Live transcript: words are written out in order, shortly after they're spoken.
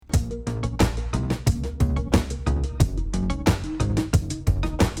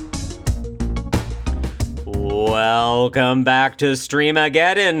Welcome back to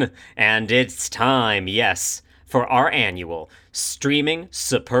Streamageddon, and it's time, yes, for our annual Streaming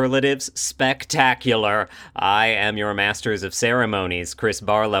Superlatives Spectacular. I am your Masters of Ceremonies, Chris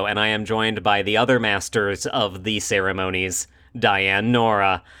Barlow, and I am joined by the other Masters of the Ceremonies, Diane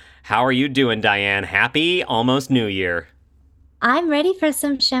Nora. How are you doing, Diane? Happy almost New Year. I'm ready for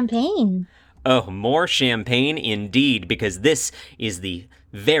some champagne. Oh, more champagne indeed, because this is the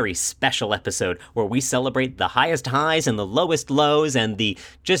very special episode where we celebrate the highest highs and the lowest lows and the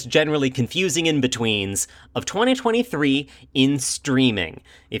just generally confusing in-betweens of 2023 in streaming.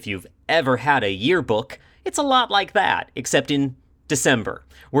 If you've ever had a yearbook, it's a lot like that, except in December.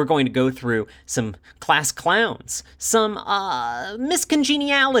 We're going to go through some class clowns, some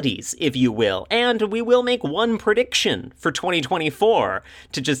miscongenialities, if you will, and we will make one prediction for 2024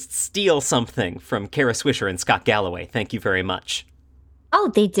 to just steal something from Kara Swisher and Scott Galloway. Thank you very much. Oh,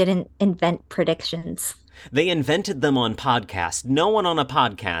 they didn't invent predictions. They invented them on podcasts. No one on a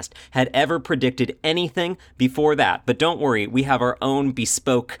podcast had ever predicted anything before that. But don't worry, we have our own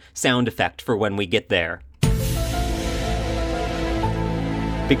bespoke sound effect for when we get there.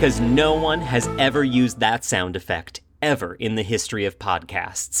 Because no one has ever used that sound effect ever in the history of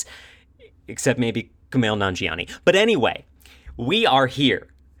podcasts. Except maybe Kumail Nanjiani. But anyway, we are here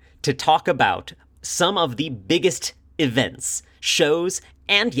to talk about some of the biggest events, shows,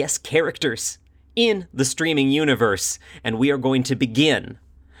 and yes, characters in the streaming universe. And we are going to begin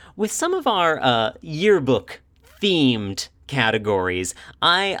with some of our yearbook-themed categories.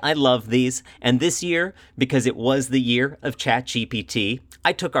 I love these, and this year, because it was the year of ChatGPT,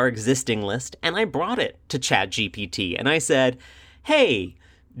 I took our existing list and I brought it to ChatGPT, and I said, hey,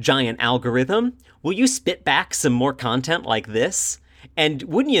 giant algorithm, will you spit back some more content like this? And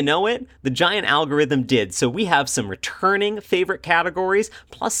wouldn't you know it, the giant algorithm did. So we have some returning favorite categories,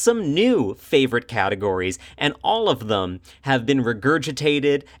 plus some new favorite categories, and all of them have been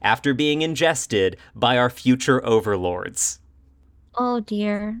regurgitated after being ingested by our future overlords. Oh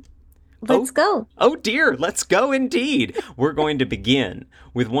dear. Let's go. Oh dear, let's go indeed. We're going to begin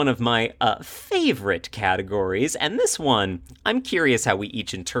with one of my favorite categories, and this one, I'm curious how we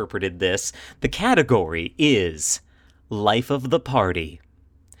each interpreted this. The category is Life of the Party.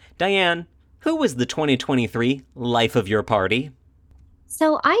 Diane, who was the 2023 life of your party?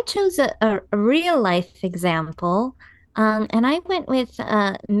 So I chose a real life example, and I went with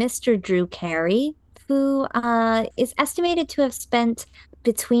Mr. Drew Carey, who is estimated to have spent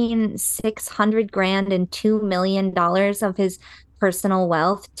between 600 grand and $2 million of his personal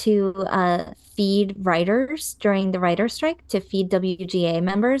wealth to feed writers during the writer strike, to feed WGA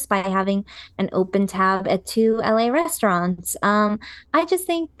members by having an open tab at two LA restaurants. I just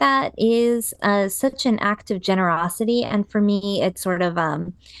think that is such an act of generosity. And for me, it sort of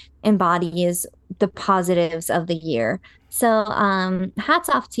embodies the positives of the year. So hats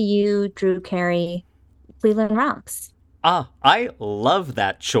off to you, Drew Carey. Cleveland rocks. I love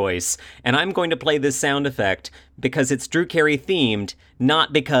that choice, and I'm going to play this sound effect because it's Drew Carey themed,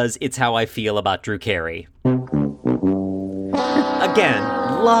 not because it's how I feel about Drew Carey. Again,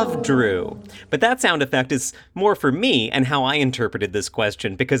 love Drew. But that sound effect is more for me and how I interpreted this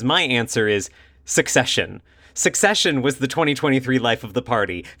question, because my answer is Succession. Succession was the 2023 life of the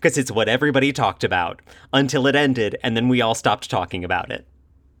party, because it's what everybody talked about, until it ended, and then we all stopped talking about it.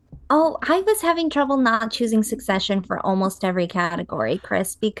 Oh, I was having trouble not choosing Succession for almost every category,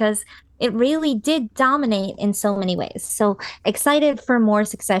 Chris, because it really did dominate in so many ways. So excited for more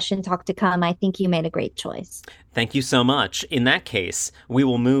Succession talk to come. I think you made a great choice. Thank you so much. In that case, we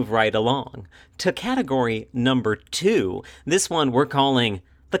will move right along to category number 2. This one we're calling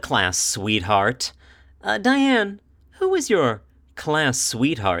the class sweetheart. Diane, who was your class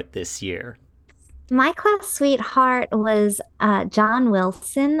sweetheart this year? My class sweetheart was John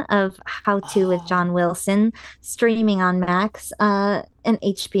Wilson of How To with John Wilson, streaming on Max, an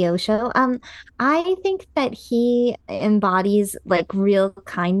HBO show. I think that he embodies like real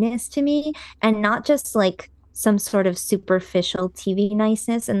kindness to me, and not just like some sort of superficial TV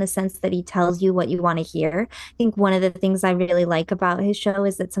niceness, in the sense that he tells you what you want to hear. I think one of the things I really like about his show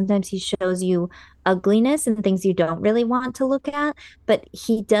is that sometimes he shows you ugliness and things you don't really want to look at, but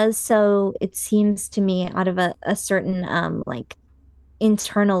he does so, it seems to me, out of a certain like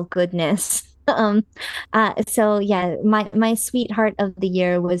internal goodness. So yeah, my sweetheart of the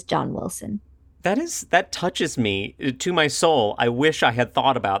year was John Wilson. That touches me to my soul. I wish I had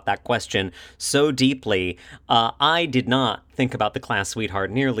thought about that question so deeply. I did not think about the class sweetheart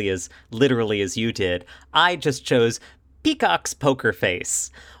nearly as literally as you did. I just chose Peacock's Poker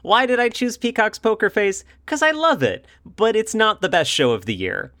Face. Why did I choose Peacock's Poker Face? Because I love it, but it's not the best show of the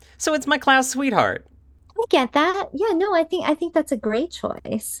year. So it's my class sweetheart. I get that. Yeah, no, I think that's a great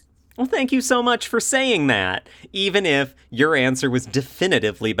choice. Well, thank you so much for saying that, even if your answer was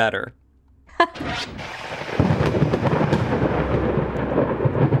definitively better.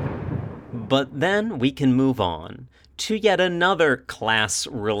 But then we can move on to yet another class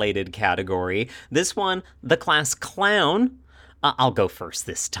related category. This one, the class clown. I'll go first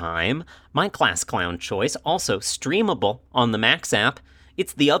this time. My class clown choice, also streamable on the Max app.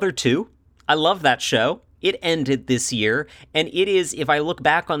 It's The Other Two. I love that show. It ended this year, and it is, if I look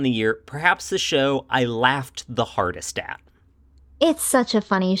back on the year, perhaps the show I laughed the hardest at. It's such a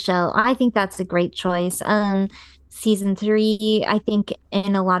funny show. I think that's a great choice. Season three, I think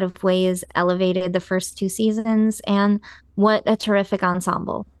in a lot of ways elevated the first two seasons, and what a terrific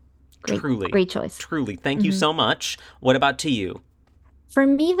ensemble. Great, Truly, great choice. truly. Thank you Mhm. so much. What about to you? For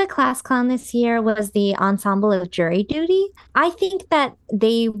me, the class clown this year was the ensemble of Jury Duty. I think that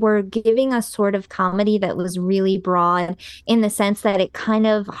they were giving a sort of comedy that was really broad in the sense that it kind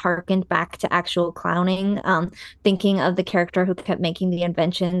of harkened back to actual clowning, thinking of the character who kept making the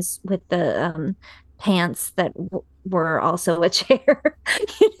inventions with the pants that were also a chair.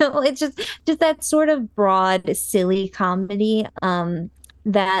 It's just that sort of broad, silly comedy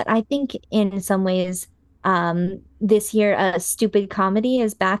that I think in some ways this year a stupid comedy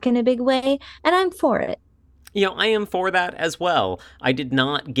is back in a big way, and I'm for it. I am for that as well. I did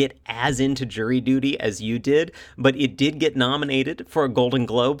not get as into Jury Duty as you did, but it did get nominated for a Golden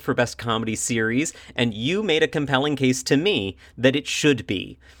Globe for Best Comedy Series, and you made a compelling case to me that it should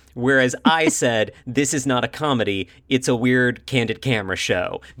be. Whereas I said, this is not a comedy, it's a weird candid camera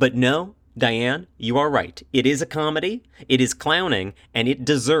show. But no, Diane, you are right. It is a comedy, it is clowning, and it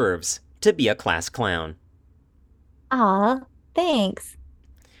deserves to be a class clown. Aw, thanks.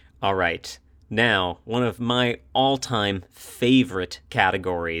 All right. Now, one of my all time favorite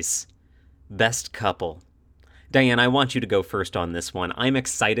categories, Best Couple. Diane, I want you to go first on this one. I'm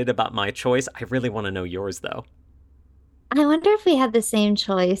excited about my choice. I really want to know yours, though. I wonder if we had the same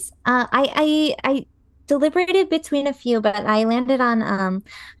choice. I deliberated between a few, but I landed on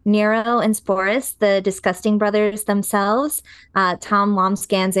Nero and Sporus, the Disgusting Brothers themselves, Tom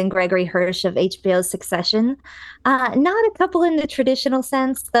Wambsgans and Gregory Hirsch of HBO's Succession. Not a couple in the traditional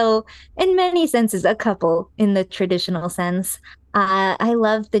sense, though in many senses a couple in the traditional sense. I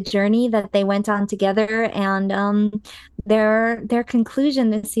love the journey that they went on together, and their conclusion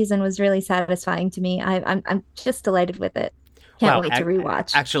this season was really satisfying to me. I'm just delighted with it. Can't Wow, wait to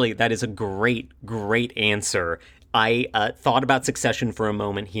rewatch. actually, that is a great, great answer. I thought about Succession for a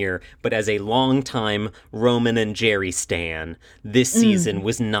moment here, but as a longtime Roman and Jerry stan, this season Mm.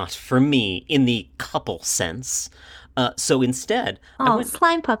 was not for me in the couple sense. So instead, I Oh, went,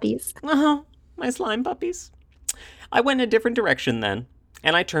 slime puppies. oh, my slime puppies. I went a different direction then,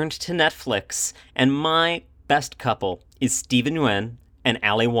 and I turned to Netflix, and my best couple is Stephen Yuen and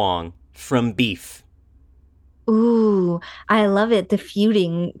Ali Wong from Beef. Ooh, I love it. The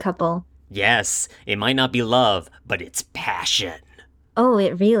feuding couple. Yes, it might not be love, but it's passion. Oh,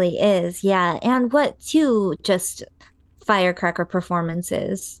 it really is. Yeah. And what two just firecracker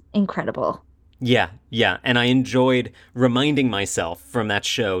performances. Incredible. Yeah, and I enjoyed reminding myself from that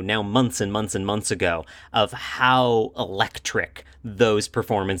show now months and months and months ago of how electric those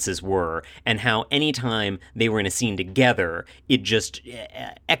performances were and how anytime they were in a scene together, it just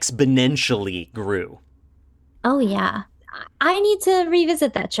exponentially grew. Oh, yeah. I need to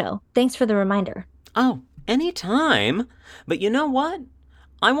revisit that show. Thanks for the reminder. Oh, anytime. But you know what?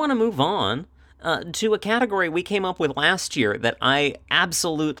 I want to move on to a category we came up with last year that I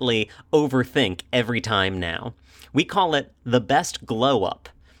absolutely overthink every time now. We call it the best glow up.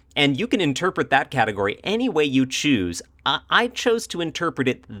 And you can interpret that category any way you choose. I chose to interpret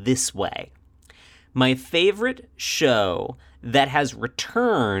it this way. My favorite show that has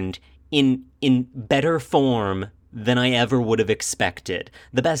returned in better form than I ever would have expected.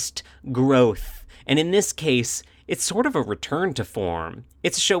 The best growth. And in this case, it's sort of a return to form.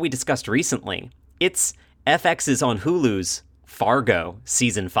 It's a show we discussed recently. It's FX's on Hulu's Fargo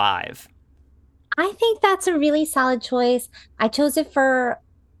season 5. I think that's a really solid choice. I chose it for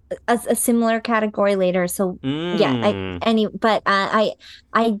a similar category later. So yeah, Mmm.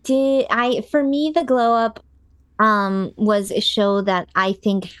 for me, the glow up was a show that I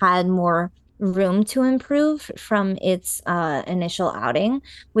think had more room to improve from its initial outing,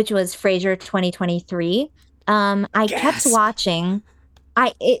 which was Frasier 2023. I kept Gasp. watching.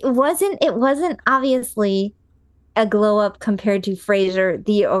 It wasn't obviously a glow up compared to Frasier,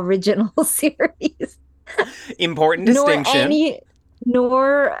 the original series, Important nor distinction. any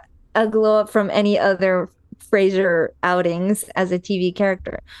nor a glow up from any other Frasier outings as a TV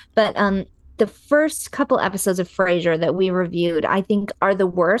character. But the first couple episodes of Frasier that we reviewed, I think are the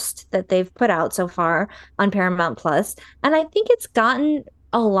worst that they've put out so far on Paramount Plus. And I think it's gotten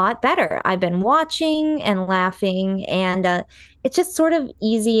a lot better. I've been watching and laughing, and it's just sort of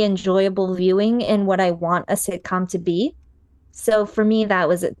easy, enjoyable viewing in what I want a sitcom to be. So for me, that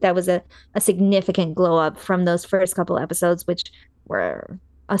was a significant glow up from those first couple episodes, which were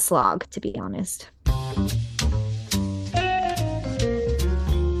a slog, to be honest.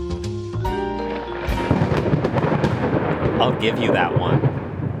 I'll give you that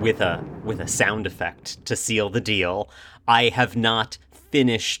one with a sound effect to seal the deal. I have not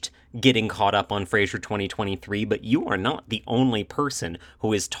finished getting caught up on Frasier 2023, but you are not the only person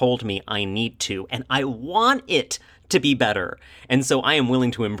who has told me I need to, and I want it to be better. And so I am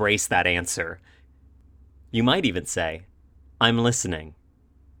willing to embrace that answer. You might even say, I'm listening.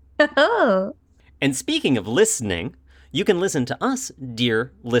 Oh. And speaking of listening, you can listen to us,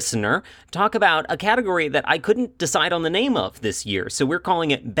 dear listener, talk about a category that I couldn't decide on the name of this year. So we're calling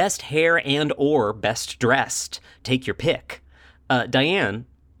it Best Hair and or Best Dressed. Take your pick. Diane,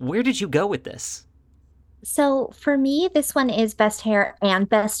 where did you go with this? So for me, this one is best hair and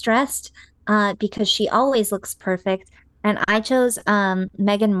best dressed, because she always looks perfect. And I chose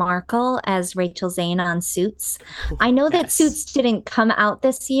Meghan Markle as Rachel Zane on Suits. I know that Yes. Suits didn't come out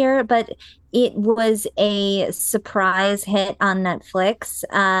this year, but it was a surprise hit on Netflix,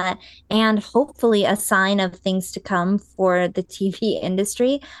 and hopefully a sign of things to come for the TV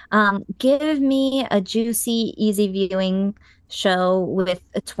industry. Give me a juicy, easy viewing show with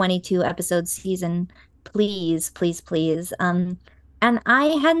a 22 episode season, please, please, please. And I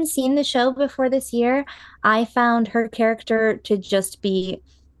hadn't seen the show before this year. I found her character to just be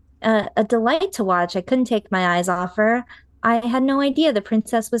a delight to watch. I couldn't take my eyes off her. I had no idea the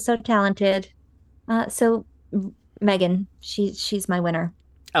princess was so talented. So Megan, she's my winner.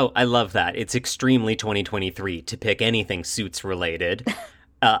 Oh, I love that. It's extremely 2023 to pick anything Suits related.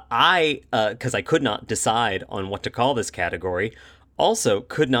 Because I could not decide on what to call this category, also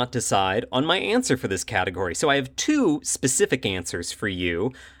could not decide on my answer for this category. So I have two specific answers for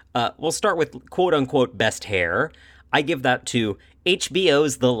you. We'll start with quote unquote best hair. I give that to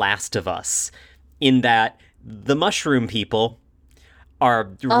HBO's The Last of Us, in that the mushroom people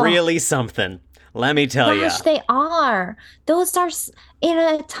are really something. Let me tell you. Gosh, they are. Those are in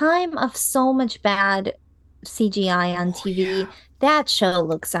a time of so much bad CGI on TV. That show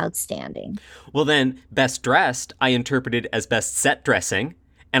looks outstanding. Well, then, Best Dressed, I interpreted as Best Set Dressing,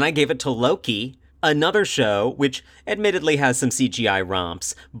 and I gave it to Loki, another show which admittedly has some CGI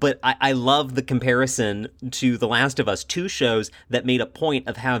romps, but I love the comparison to The Last of Us, two shows that made a point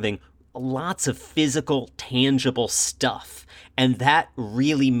of having lots of physical, tangible stuff. And that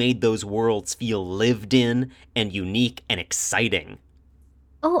really made those worlds feel lived in and unique and exciting.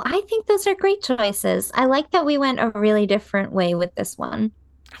 Oh, I think those are great choices. I like that we went a really different way with this one.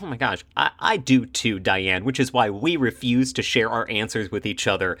 Oh my gosh, I do too, Diane, which is why we refuse to share our answers with each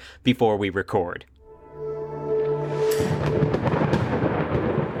other before we record.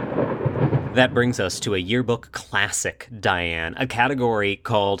 That brings us to a yearbook classic, Diane, a category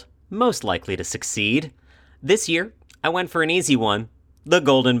called Most Likely to Succeed. This year, I went for an easy one, The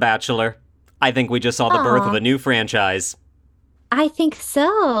Golden Bachelor. I think we just saw the birth of Aw. a new franchise. I think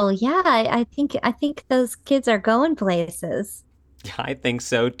so. Yeah, I think those kids are going places. I think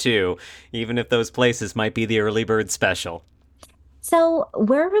so too, even if those places might be the early bird special. So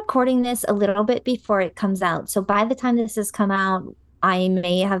we're recording this a little bit before it comes out. So by the time this has come out, I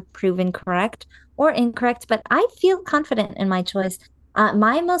may have proven correct or incorrect, but I feel confident in my choice.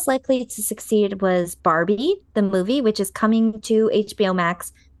 My most likely to succeed was Barbie, the movie, which is coming to HBO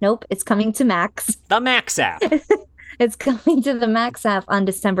Max. Nope, it's coming to Max. The Max app. It's coming to the Max app on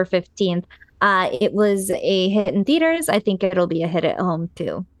December 15th. It was a hit in theaters. I think it'll be a hit at home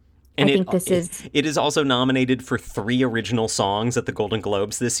too. And I think this is, it is also nominated for 3 original songs at the Golden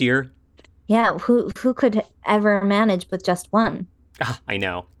Globes this year. yeah, who could ever manage with just one? Ah, I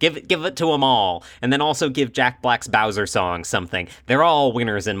know. Give it to them all. And then also give Jack Black's Bowser song something. They're all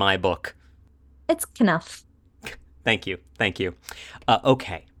winners in my book. It's enough. Thank you. Thank you.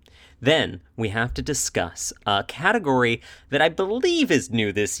 Okay. Then we have to discuss a category that I believe is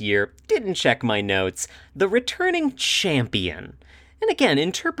new this year. Didn't check my notes. The returning champion. And again,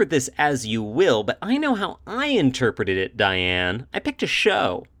 interpret this as you will, but I know how I interpreted it, Diane. I picked a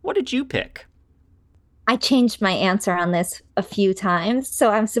show. What did you pick? I changed my answer on this a few times, so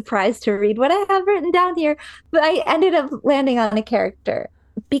I'm surprised to read what I have written down here. But I ended up landing on a character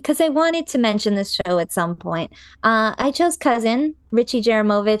because I wanted to mention this show at some point. I chose Cousin, Richie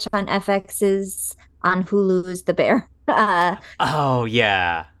Jaramovich on FX's, on Hulu's The Bear. Oh,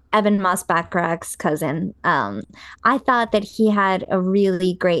 yeah. Evan Moss-Backrack's cousin. I thought that he had a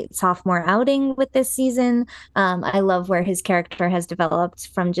really great sophomore outing with this season. I love where his character has developed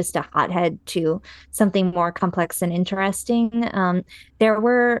from just a hothead to something more complex and interesting. There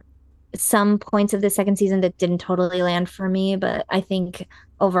were some points of the second season that didn't totally land for me, but I think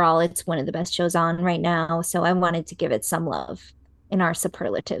overall it's one of the best shows on right now. So I wanted to give it some love in our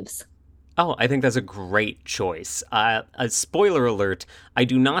superlatives. Oh, I think that's a great choice. A spoiler alert, I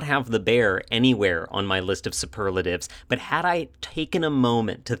do not have the bear anywhere on my list of superlatives, but had I taken a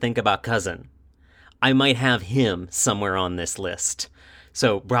moment to think about Cousin, I might have him somewhere on this list.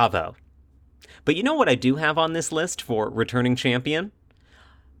 So, bravo. But you know what I do have on this list for returning champion?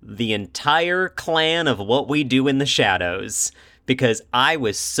 The entire clan of What We Do in the Shadows, because I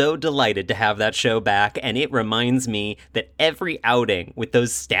was so delighted to have that show back, and it reminds me that every outing with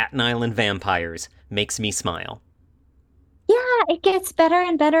those Staten Island vampires makes me smile. Yeah, it gets better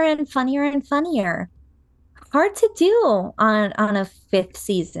and better and funnier and funnier. Hard to do on a fifth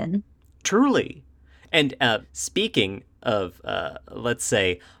season. Truly. And speaking of, let's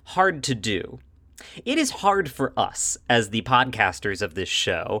say, hard to do, it is hard for us, as the podcasters of this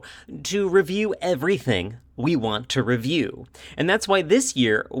show, to review everything we want to review. And that's why this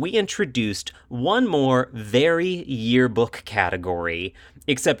year we introduced one more very yearbook category,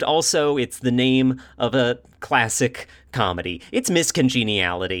 except also it's the name of a classic comedy. It's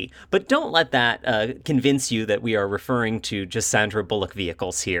Miscongeniality. But don't let that convince you that we are referring to just Sandra Bullock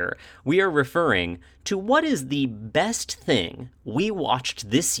vehicles here. We are referring to what is the best thing we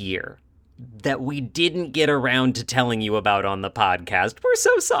watched this year that we didn't get around to telling you about on the podcast. We're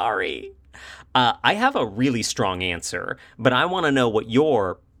so sorry. I have a really strong answer, but I want to know what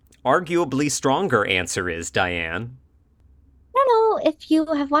your arguably stronger answer is, Diane. I don't know if you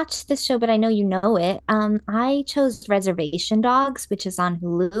have watched this show, but I know you know it. I chose Reservation Dogs, which is on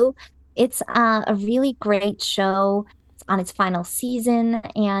Hulu. It's a really great show. It's on its final season,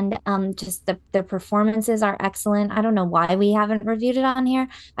 and just the performances are excellent. I don't know why we haven't reviewed it on here.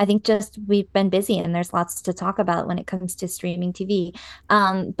 I think just we've been busy, and there's lots to talk about when it comes to streaming TV.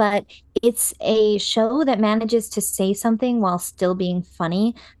 But it's a show that manages to say something while still being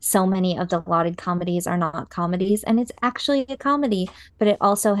funny. So many of the lauded comedies are not comedies, and it's actually a comedy, but it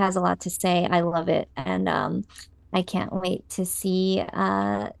also has a lot to say. I love it, and I can't wait to see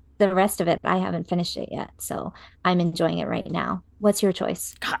the rest of it. I haven't finished it yet, so I'm enjoying it right now. What's your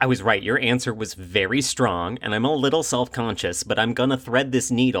choice? I was right. Your answer was very strong, and I'm a little self-conscious, but I'm gonna thread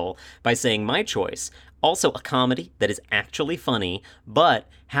this needle by saying my choice. Also, a comedy that is actually funny, but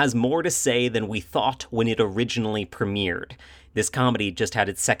has more to say than we thought when it originally premiered. This comedy just had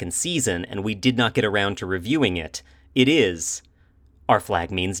its second season, and we did not get around to reviewing it. It is Our Flag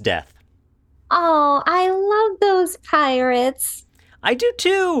Means Death. Oh, I love those pirates. I do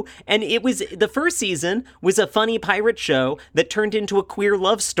too. And it was the first season was a funny pirate show that turned into a queer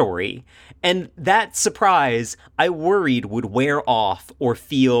love story. And that surprise, I worried would wear off or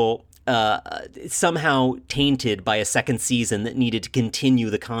feel somehow tainted by a second season that needed to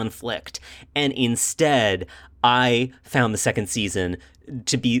continue the conflict. And instead, I found the second season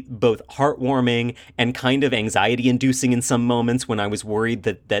to be both heartwarming and kind of anxiety inducing in some moments when I was worried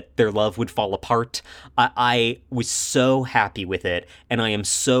that their love would fall apart. I was so happy with it, and I am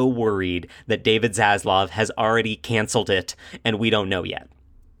so worried that David Zaslav has already canceled it, and we don't know yet.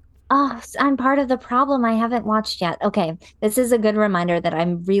 Oh, I'm part of the problem. I haven't watched yet. Okay, this is a good reminder that I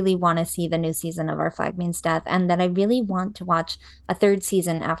really want to see the new season of Our Flag Means Death, and that I really want to watch a third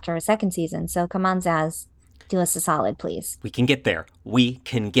season after a second season. So come on, Zaz, do us a solid, please. We can get there. We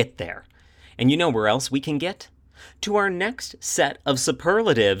can get there. And you know where else we can get? To our next set of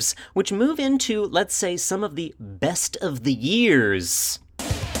superlatives, which move into, let's say, some of the best of the years.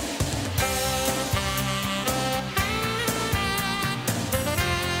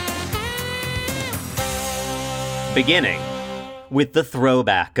 Beginning with the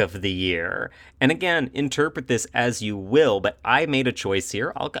throwback of the year. And again, interpret this as you will, but I made a choice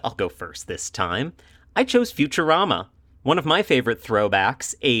here. I'll go first this time. I chose Futurama, one of my favorite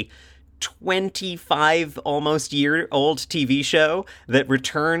throwbacks, a 25 almost year old TV show that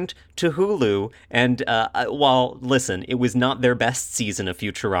returned to Hulu. And while, listen, it was not their best season of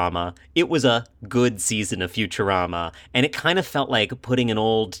Futurama, it was a good season of Futurama. And it kind of felt like putting an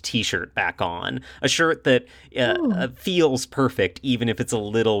old t-shirt back on, a shirt that feels perfect, even if it's a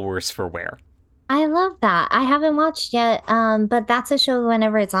little worse for wear. I love that. I haven't watched yet, but that's a show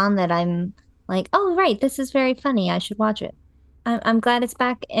whenever it's on that I'm like, oh, right, this is very funny. I should watch it. I'm glad it's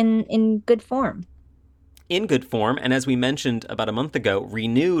back in good form. in good form, and as we mentioned about a month ago,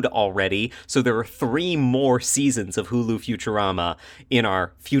 renewed already. So there are 3 more seasons of Hulu Futurama in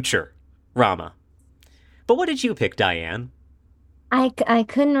our future Rama. But what did you pick, Diane? I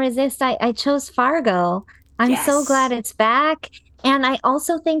couldn't resist. I chose Fargo. I'm so glad Yes. it's back. And I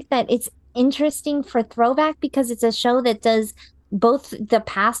also think that it's interesting for throwback because it's a show that does both the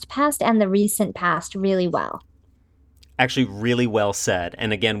past and the recent past really well. Actually, really well said.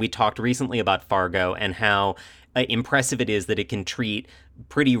 And again, we talked recently about Fargo and how impressive it is that it can treat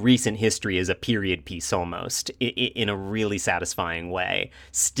pretty recent history as a period piece almost in a really satisfying way.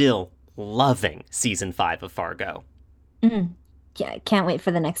 Still loving season 5 of Fargo. Mm. Yeah, I can't wait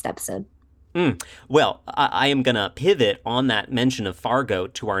for the next episode. Well, I am going to pivot on that mention of Fargo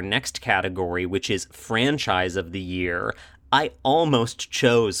to our next category, which is Franchise of the Year. I almost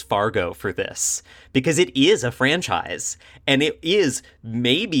chose Fargo for this because it is a franchise and it is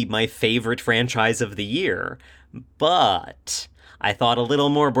maybe my favorite franchise of the year. But I thought a little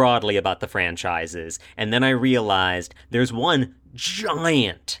more broadly about the franchises, and then I realized there's one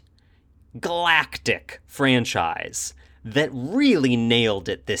giant galactic franchise that really nailed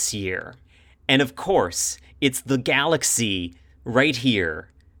it this year. And of course, it's the galaxy right here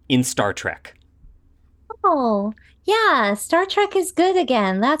in Star Trek. Oh, yeah, Star Trek is good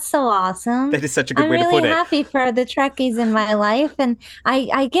again. That's so awesome. That is such a good I'm way to really put it. happy for the Trekkies in my life, and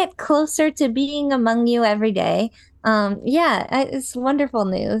I get closer to being among you every day. Yeah, it's wonderful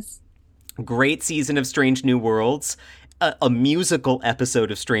news. Great season of Strange New Worlds, a musical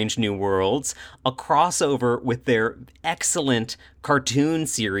episode of Strange New Worlds, a crossover with their excellent cartoon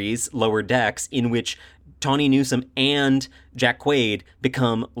series, Lower Decks, in which Tawny Newsome and Jack Quaid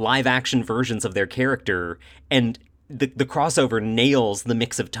become live action versions of their character, and the crossover nails the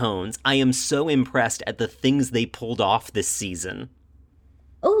mix of tones. I am so impressed at the things they pulled off this season.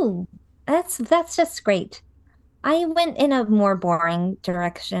 Oh, that's just great. I went in a more boring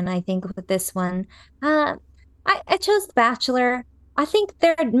direction, I think, with this one. Uh, I chose Bachelor. I think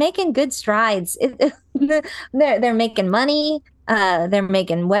they're making good strides. They're making money. They're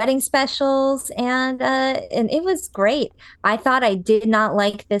making wedding specials, and it was great. I thought I did not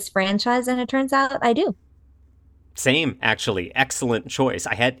like this franchise, and it turns out I do. Same, actually. Excellent choice.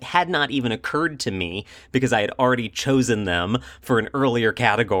 I had not even occurred to me, because I had already chosen them for an earlier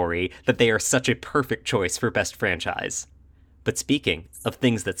category, that they are such a perfect choice for best franchise. But speaking of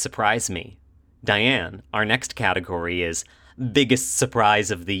things that surprise me, Diane, our next category is biggest surprise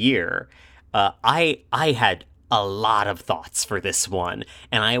of the year. I had a lot of thoughts for this one,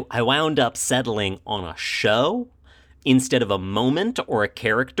 and I wound up settling on a show instead of a moment or a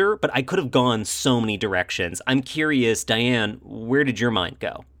character, but I could have gone so many directions. I'm curious, Diane, where did your mind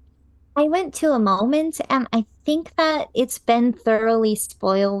go? I went to a moment, and I think that it's been thoroughly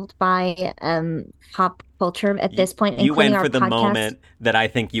spoiled by pop culture at this point, You including went our for the podcast. moment that I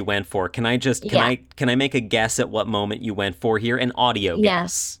think you went for. Can I just Yeah, can I make a guess at what moment you went for here? An audio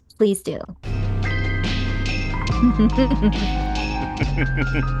yes, guess. please do.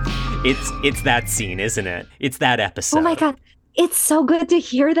 It's that scene, isn't it? It's that Oh my episode. God. It's so good to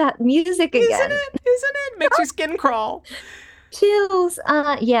hear that music Isn't again. it? Isn't it? Makes your skin crawl. Chills.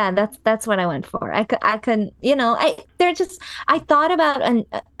 Yeah, that's what I went for. I couldn't, they're just I thought about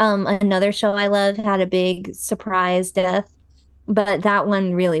another show I love had a big surprise death, but that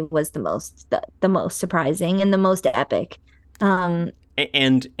one really was the most surprising and the most epic. Um,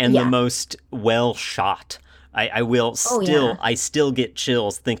 And the yeah. most well shot. I will Oh yeah. I still get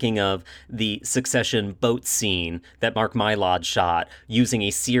chills thinking of the Succession boat scene that Mark Mylod shot using a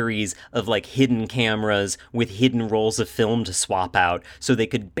series of like hidden cameras with hidden rolls of film to swap out so they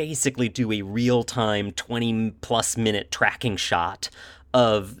could basically do a real-time 20 plus minute tracking shot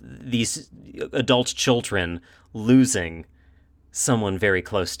of these adult children losing someone very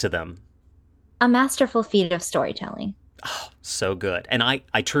close to them. A masterful feat of storytelling. So good. And I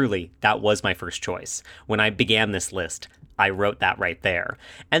truly, that was my first choice. When I began this list, I wrote that right there.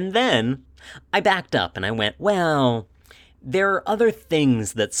 And then I backed up and I went, well, there are other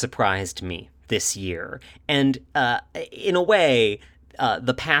things that surprised me this year. And in a way,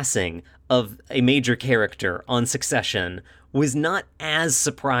 the passing of a major character on Succession was not as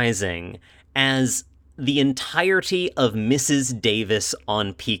surprising as the entirety of Mrs. Davis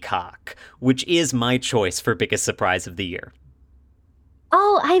on Peacock, which is my choice for biggest surprise of the year.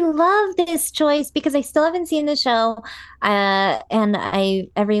 Oh, I love this choice because I still haven't seen the show. And I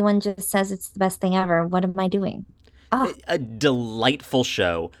everyone just says it's the best thing ever. What am I doing? Oh, A delightful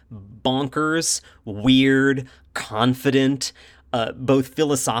show, bonkers, weird, confident, both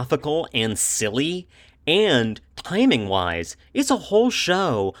philosophical and silly. And timing wise, it's a whole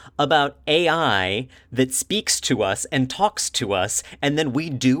show about AI that speaks to us and talks to us, and then we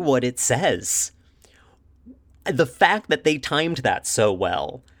do what it says. The fact that they timed that so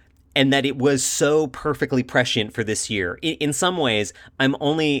well and that it was so perfectly prescient for this year. In some ways, I'm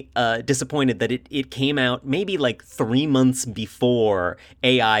only disappointed that it came out maybe like 3 months before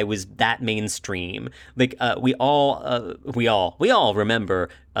AI was that mainstream. Like we all remember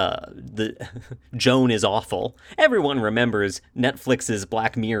the Joan is awful. Everyone remembers Netflix's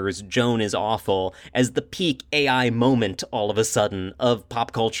Black Mirror's Joan is awful as the peak AI moment all of a sudden of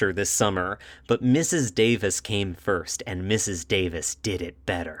pop culture this summer. But Mrs. Davis came first, and Mrs. Davis did it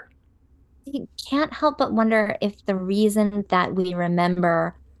better. You can't help but wonder if the reason that we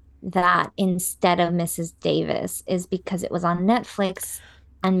remember that instead of Mrs. Davis is because it was on Netflix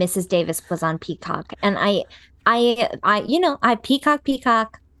and Mrs. Davis was on Peacock. And I I Peacock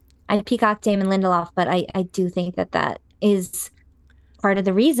Damon Lindelof, but I do think that that is part of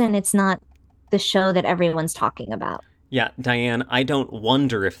the reason it's not the show that everyone's talking about. Yeah, Diane, I don't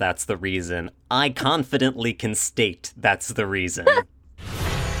wonder if that's the reason. I confidently can state that's the reason.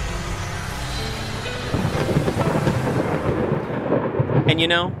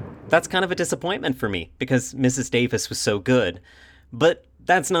 And that's kind of a disappointment for me because Mrs. Davis was so good. But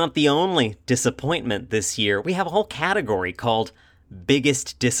that's not the only disappointment this year. We have a whole category called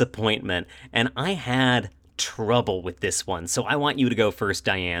Biggest Disappointment, and I had trouble with this one. So I want you to go first,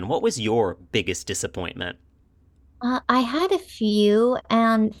 Diane. What was your biggest disappointment? I had a few,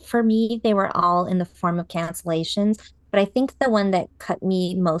 and for me, they were all in the form of cancellations. But I think the one that cut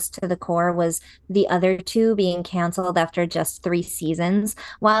me most to the core was the other two being canceled after just 3 seasons.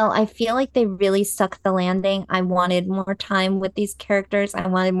 While I feel like they really stuck the landing, I wanted more time with these characters. I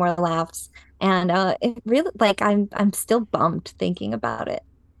wanted more laughs, and it really like I'm still bummed thinking about it.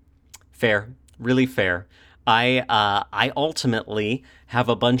 Fair, really fair. I ultimately have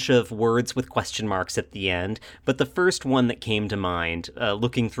a bunch of words with question marks at the end, but the first one that came to mind,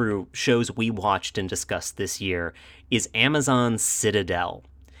 looking through shows we watched and discussed this year, is Amazon's Citadel.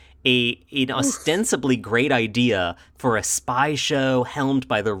 An ostensibly great idea for a spy show helmed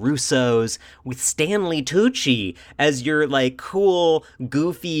by the Russos with Stanley Tucci as your like cool,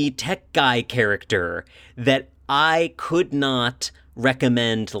 goofy tech guy character that I could not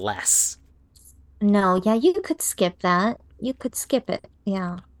recommend less. No, yeah, you could skip that. You could skip it.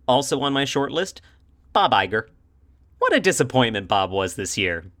 Yeah. Also on my short list, Bob Iger. What a disappointment Bob was this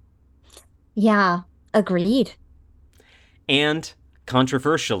year. Yeah, agreed. And,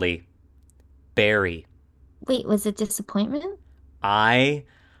 controversially, Barry. Wait, was it disappointment? I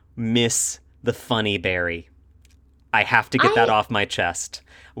miss the funny Barry. I have to get that I off my chest.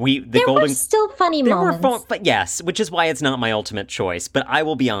 There were still funny There were moments. but yes, which is why it's not my ultimate choice, but I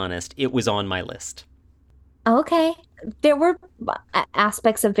will be honest, it was on my list. Okay. There were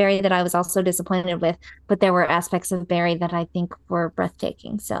aspects of Barry that I was also disappointed with, but there were aspects of Barry that I think were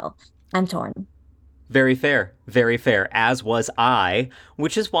breathtaking. So I'm torn. Very fair, as was I,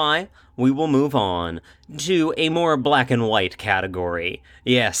 which is why we will move on to a more black and white category.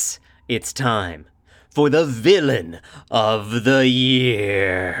 Yes, it's time for the villain of the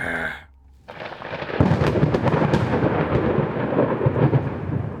year.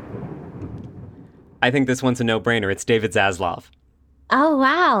 I think this one's a no-brainer. It's David Zaslav. Oh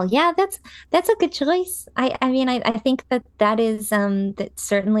wow. Yeah, that's a good choice. I mean I think that that is that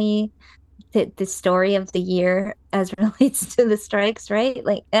certainly the story of the year as relates to the strikes, right?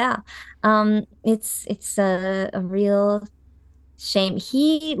 Like yeah. It's a real shame.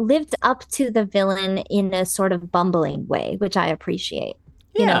 He lived up to the villain in a sort of bumbling way, which I appreciate.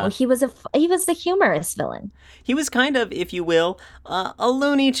 You know, Yeah, he was a humorous villain. he was kind of, if you will, a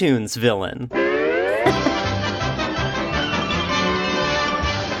Looney Tunes villain.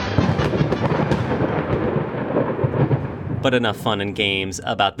 But enough fun and games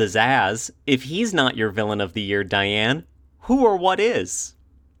about the Zaz. If he's not your villain of the year, Diane, who or what is?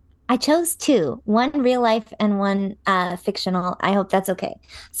 I chose two, one real life and one fictional. I hope that's okay.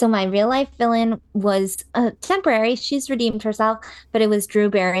 So my real life villain was temporary. She's redeemed herself, but it was Drew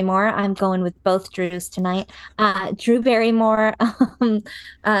Barrymore. I'm going with both Drews tonight. Drew Barrymore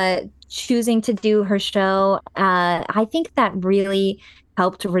choosing to do her show. I think that really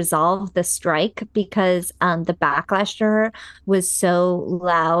helped resolve the strike because the backlash to her was so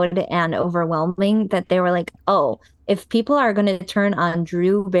loud and overwhelming that they were like, oh, if people are going to turn on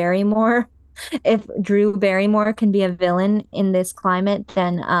Drew Barrymore, if Drew Barrymore can be a villain in this climate,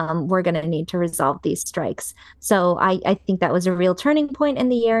 then we're going to need to resolve these strikes. So I think that was a real turning point in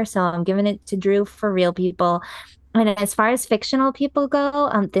the year. So I'm giving it to Drew for real people. And as far as fictional people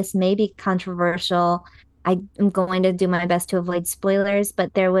go, this may be controversial. I am going to do my best to avoid spoilers,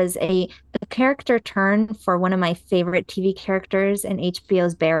 but there was a character turn for one of my favorite TV characters in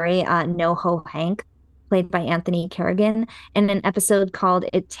HBO's Barry, NoHo Hank, played by Anthony Kerrigan, in an episode called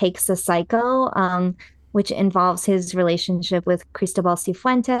 "It Takes a Psycho," which involves his relationship with Cristobal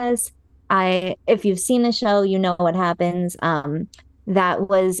Cifuentes. If you've seen the show, you know what happens. That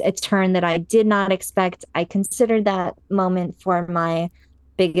was a turn that I did not expect. I considered that moment for my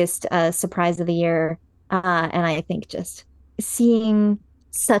biggest surprise of the year. And I think just seeing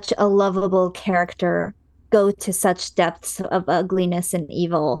such a lovable character go to such depths of ugliness and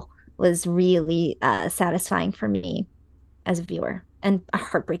evil was really satisfying for me as a viewer and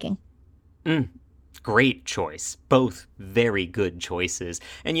heartbreaking. Mm, great choice. Both very good choices.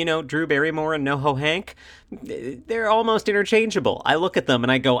 And you know, Drew Barrymore and NoHo Hank, they're almost interchangeable. I look at them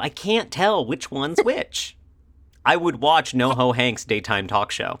and I go, I can't tell which one's which. I would watch NoHo Hank's daytime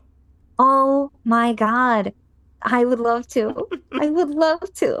talk show. Oh my God. I would love to. I would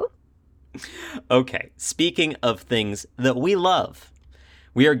love to. Okay, speaking of things that we love,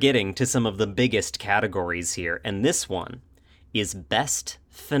 we are getting to some of the biggest categories here, and this one is Best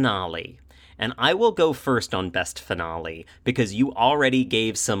Finale. And I will go first on Best Finale because you already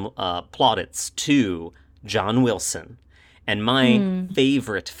gave some plaudits to John Wilson. And my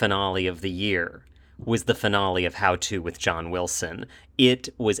favorite finale of the year was the finale of How To with John Wilson. It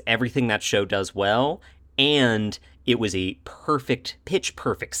was everything that show does well, and it was a perfect, pitch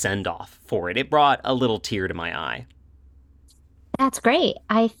perfect send off for it. It brought a little tear to my eye. That's great.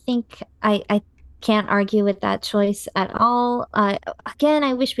 I think I can't argue with that choice at all. Again,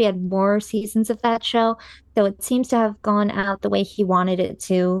 I wish we had more seasons of that show, though it seems to have gone out the way he wanted it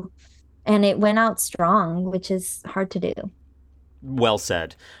to. And it went out strong, which is hard to do. Well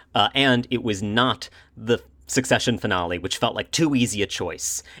said. And it was not the Succession finale, which felt like too easy a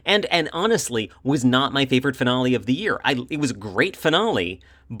choice. And honestly, was not my favorite finale of the year. It was a great finale,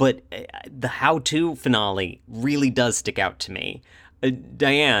 but the How To finale really does stick out to me.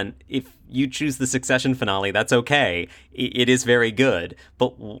 Diane, if you choose the Succession finale, that's okay. It is very good.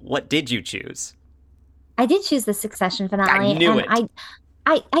 But what did you choose? I did choose the Succession I finale, knew and it.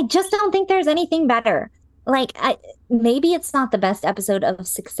 I just don't think there's anything better. Like maybe it's not the best episode of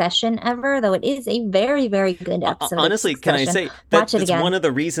Succession ever, though it is a very, very good episode of Honestly, can I Succession. say Watch it that's again. one of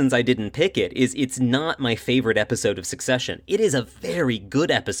the reasons I didn't pick it is it's not my favorite episode of Succession. It is a very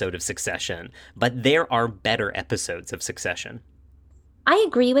good episode of Succession, but there are better episodes of Succession. I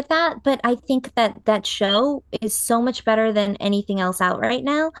agree with that, but I think that that show is so much better than anything else out right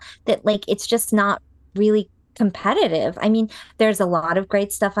now that like it's just not really competitive. I mean, there's a lot of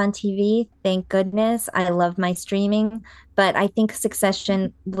great stuff on TV, thank goodness. I love my streaming, but I think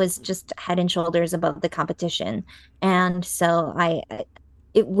Succession was just head and shoulders above the competition. And so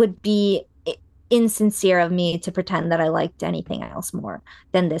it would be insincere of me to pretend that I liked anything else more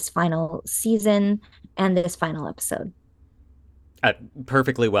than this final season and this final episode.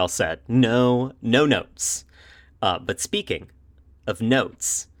 Perfectly well said. No notes. But speaking of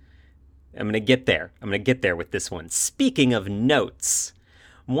notes, I'm going to get there. I'm going to get there with this one. Speaking of notes,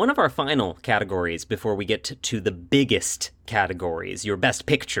 one of our final categories before we get to the biggest categories, your best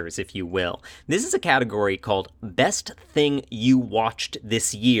pictures, if you will. This is a category called Best Thing You Watched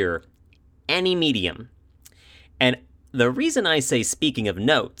This Year, Any Medium. And the reason I say speaking of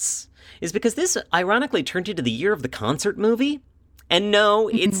notes is because this ironically turned into the year of the concert movie. And no,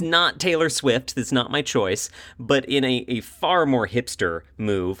 it's Mhm. not Taylor Swift. That's not my choice. But in a far more hipster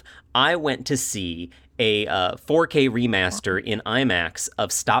move, I went to see a 4K remaster in IMAX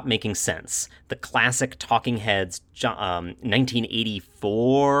of Stop Making Sense, the classic Talking Heads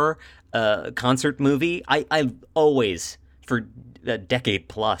 1984 concert movie. I always, for a decade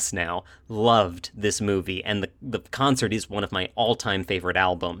plus now, loved this movie. And the concert is one of my all-time favorite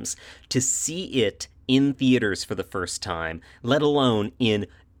albums. To see it in theaters for the first time, let alone in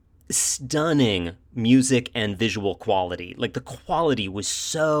stunning music and visual quality. Like, the quality was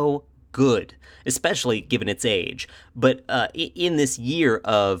so good, especially given its age. But in this year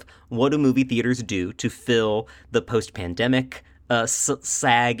of what do movie theaters do to fill the post-pandemic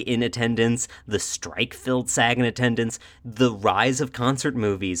SAG in attendance, the strike-filled SAG in attendance, the rise of concert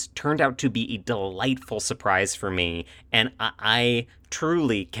movies turned out to be a delightful surprise for me, and I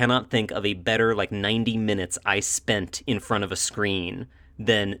truly cannot think of a better 90 minutes I spent in front of a screen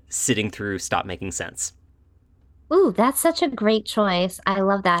than sitting through Stop Making Sense. Ooh, that's such a great choice. I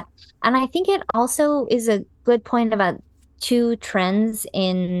love that. And I think it also is a good point about two trends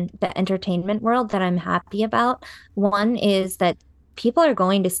in the entertainment world that I'm happy about. One is that people are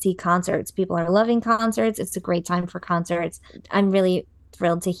going to see concerts. People are loving concerts. It's a great time for concerts. I'm really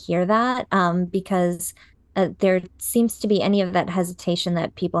thrilled to hear that because there seems to be any of that hesitation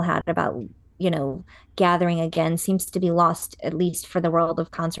that people had about, you know, gathering again seems to be lost, at least for the world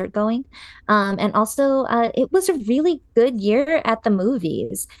of concert going. And also, it was a really good year at the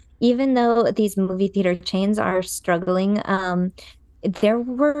movies. Even though these movie theater chains are struggling, there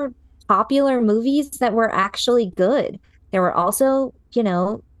were popular movies that were actually good. There were also, you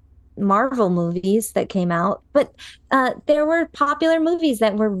know, Marvel movies that came out, but there were popular movies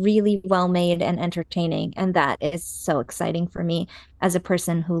that were really well made and entertaining. And that is so exciting for me as a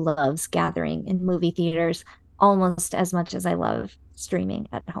person who loves gathering in movie theaters almost as much as I love streaming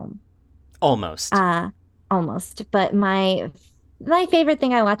at home. Almost. Uh, Almost. But my favorite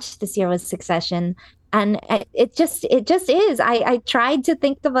thing I watched this year was Succession. And it just is. I tried to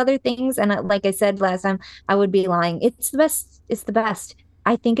think of other things, and like I said last time, I would be lying. It's the best. It's the best.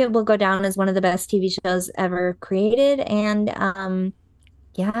 I think it will go down as one of the best TV shows ever created. And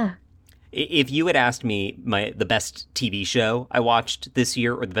yeah, If you had asked me the best TV show I watched this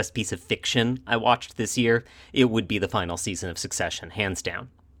year or the best piece of fiction I watched this year, it would be the final season of Succession, hands down.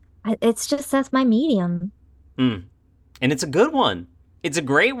 it's just that's my medium. Mm. And it's a good one. It's a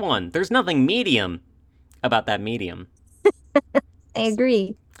great one. There's nothing medium about that medium. I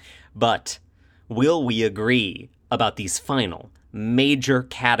agree. But will we agree about these final major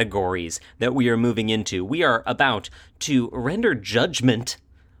categories that we are moving into? We are about to render judgment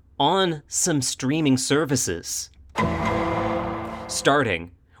on some streaming services.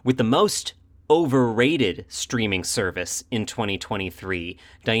 Starting with the most overrated streaming service in 2023.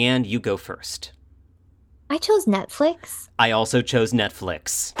 Diane, you go first. I chose Netflix. I also chose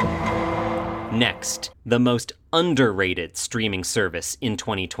Netflix. Next, the most underrated streaming service in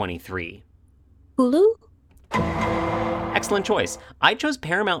 2023. Hulu. Excellent choice. I chose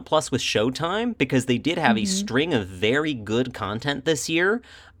Paramount Plus with Showtime because they did have a string of very good content this year.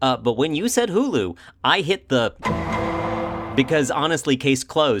 But when you said Hulu, I hit the... Because honestly, case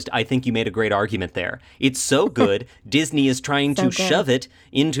closed, I think you made a great argument there. It's so good, Disney is trying to shove it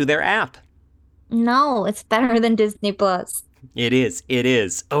into their app. No, it's better than Disney Plus. It is. It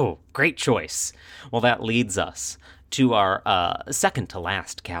is. Oh, great choice. Well, that leads us to our second to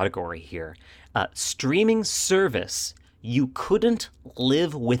last category here. Streaming service you couldn't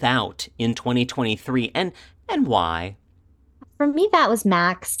live without in 2023. And why? For me, that was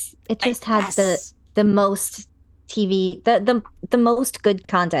Max. It just had Yes. the most TV, the most good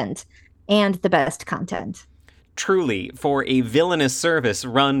content and the best content. Truly, for a villainous service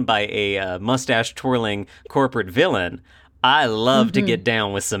run by a mustache-twirling corporate villain, I love to get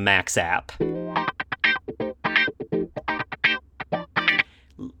down with some Max app.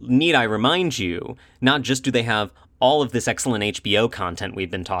 Need I remind you, not just do they have all of this excellent HBO content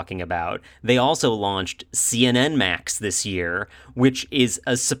we've been talking about, they also launched CNN Max this year, which is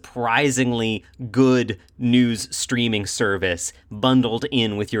a surprisingly good news streaming service bundled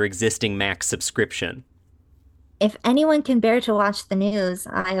in with your existing Max subscription. If anyone can bear to watch the news,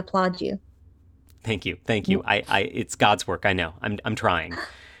 I applaud you. Thank you. Thank you. It's God's work. I know. I'm trying.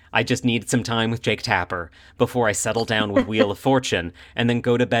 I just need some time with Jake Tapper before I settle down with Wheel of Fortune and then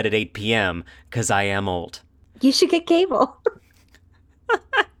go to bed at 8 p.m. because I am old. You should get cable.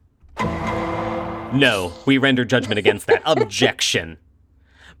 No, we render judgment against that. Objection.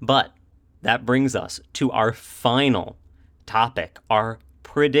 But that brings us to our final topic, our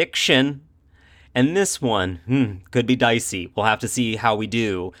prediction. And this one could be dicey. We'll have to see how we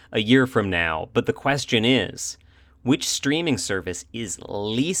do a year from now. But the question is, which streaming service is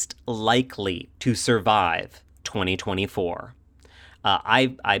least likely to survive 2024?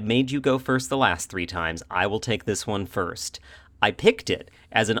 I made you go first the last 3 times. I will take this one first. I picked it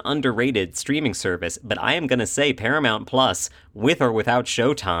as an underrated streaming service, but I am going to say Paramount Plus, with or without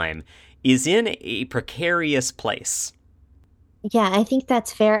Showtime, is in a precarious place. Yeah, I think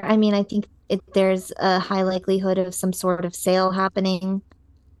that's fair. I mean, I think there's a high likelihood of some sort of sale happening,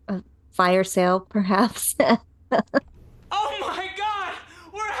 a fire sale, perhaps. Oh my God!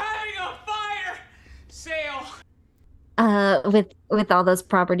 We're having a fire sale! With all those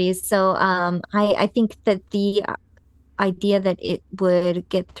properties. So I think that the idea that it would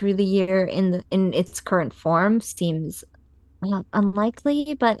get through the year in its current form seems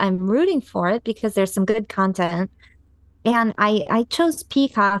unlikely, but I'm rooting for it because there's some good content. And I chose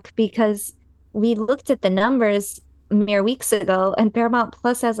Peacock because we looked at the numbers mere weeks ago, and Paramount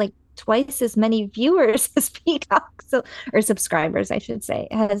Plus has like twice as many viewers as Peacock, so or subscribers, I should say,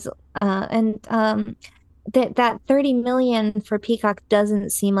 has that 30 million for Peacock doesn't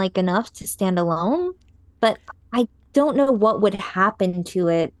seem like enough to stand alone, but don't know what would happen to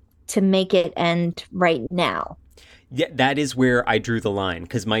it to make it end right now. Yeah, that is where I drew the line,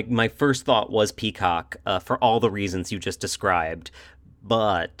 because my first thought was Peacock, for all the reasons you just described.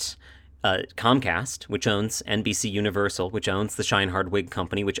 But Comcast, which owns NBC Universal, which owns the Scheinhard-Wig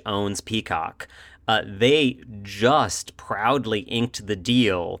Company, which owns Peacock, they just proudly inked the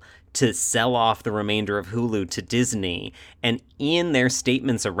deal to sell off the remainder of Hulu to Disney. And in their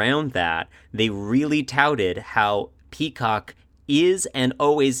statements around that, they really touted how Peacock is and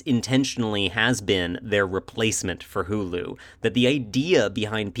always intentionally has been their replacement for Hulu. That the idea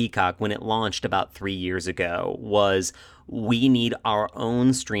behind Peacock when it launched about 3 years ago was, we need our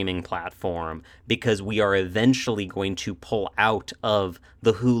own streaming platform because we are eventually going to pull out of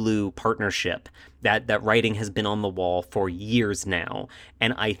the Hulu partnership. That writing has been on the wall for years now,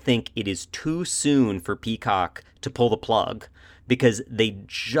 and I think it is too soon for Peacock to pull the plug, because they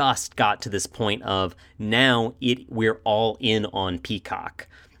just got to this point of now we're all in on Peacock.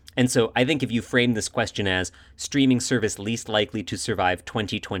 And so I think if you frame this question as streaming service least likely to survive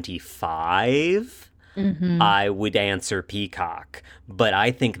 2025, I would answer Peacock. But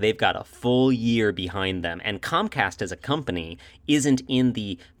I think they've got a full year behind them. And Comcast as a company isn't in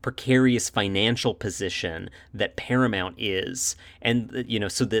the precarious financial position that Paramount is. And,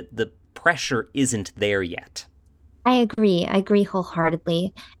 so the pressure isn't there yet. I agree. I agree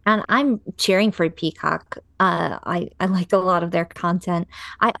wholeheartedly. And I'm cheering for Peacock. I like a lot of their content.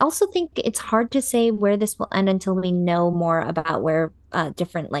 I also think it's hard to say where this will end until we know more about where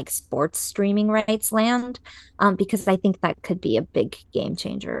different like sports streaming rights land, because I think that could be a big game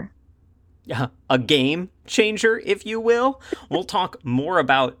changer. A game changer, if you will. We'll talk more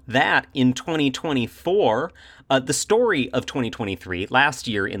about that in 2024. The story of 2023, last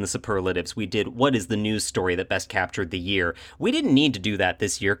year in the Superlatives, we did what is the news story that best captured the year. We didn't need to do that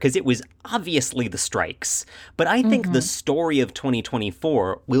this year because it was obviously the strikes. But I think the story of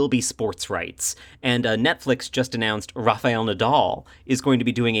 2024 will be sports rights. And Netflix just announced Rafael Nadal is going to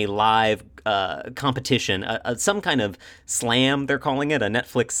be doing a live competition, some kind of slam, they're calling it, a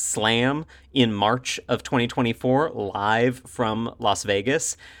Netflix slam, in March of 2024, live from Las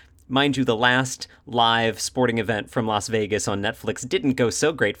Vegas. Mind you, the last live sporting event from Las Vegas on Netflix didn't go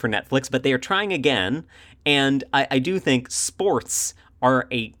so great for Netflix, but they are trying again. And I do think sports are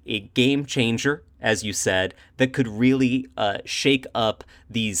a game changer, as you said, that could really shake up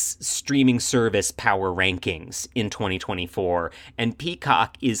these streaming service power rankings in 2024. And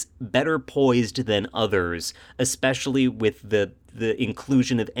Peacock is better poised than others, especially with the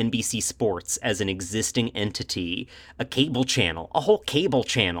inclusion of NBC Sports as an existing entity, a whole cable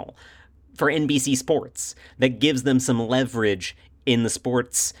channel for NBC Sports that gives them some leverage in the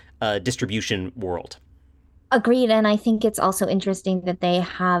sports distribution world. Agreed. And I think it's also interesting that they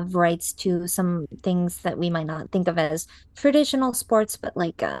have rights to some things that we might not think of as traditional sports, but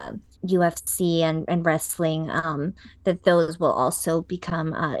like UFC and wrestling, that those will also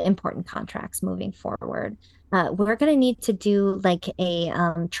become important contracts moving forward. We're going to need to do like a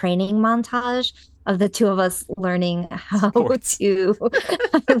training montage of the two of us learning how to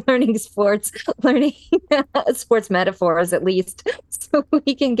learning sports metaphors at least, so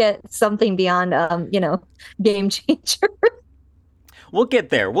we can get something beyond game changer. We'll get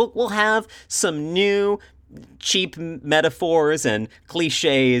there. We'll have some new cheap metaphors and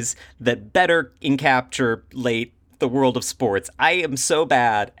cliches that better encapsulate the world of sports. I am so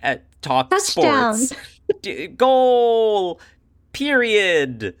bad at Touchdown. Sports. Goal.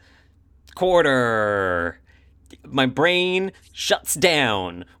 Period. Quarter. My brain shuts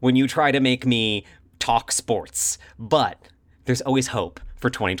down when you try to make me talk sports. But there's always hope for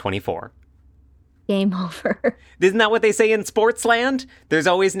 2024. Game over. Isn't that what they say in Sportsland? There's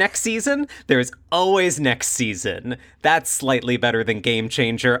always next season? There's always next season. That's slightly better than game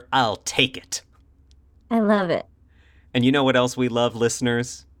changer. I'll take it. I love it. And you know what else we love,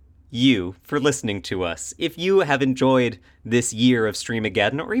 listeners? You for listening to us. If you have enjoyed this year of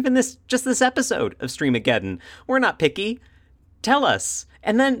Streamageddon, or even this episode of Streamageddon, we're not picky. Tell us.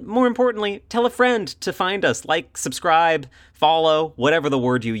 And then, more importantly, tell a friend to find us. Like, subscribe, follow, whatever the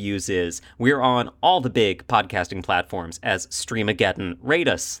word you use is. We're on all the big podcasting platforms as Streamageddon. Rate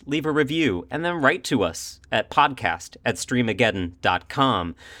us, leave a review, and then write to us at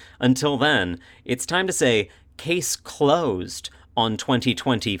podcast@streamageddon.com. Until then, it's time to say case closed on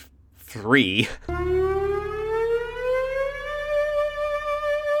 2023.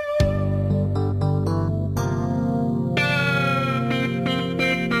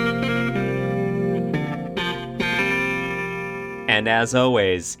 And as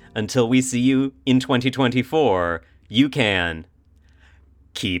always, until we see you in 2024, you can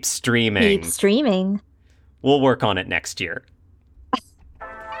keep streaming. Keep streaming. We'll work on it next year.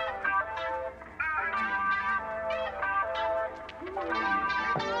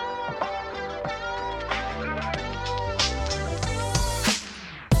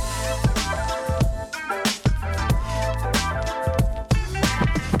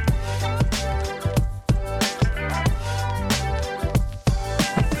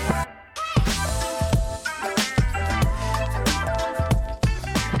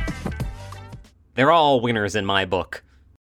 They're all winners in my book.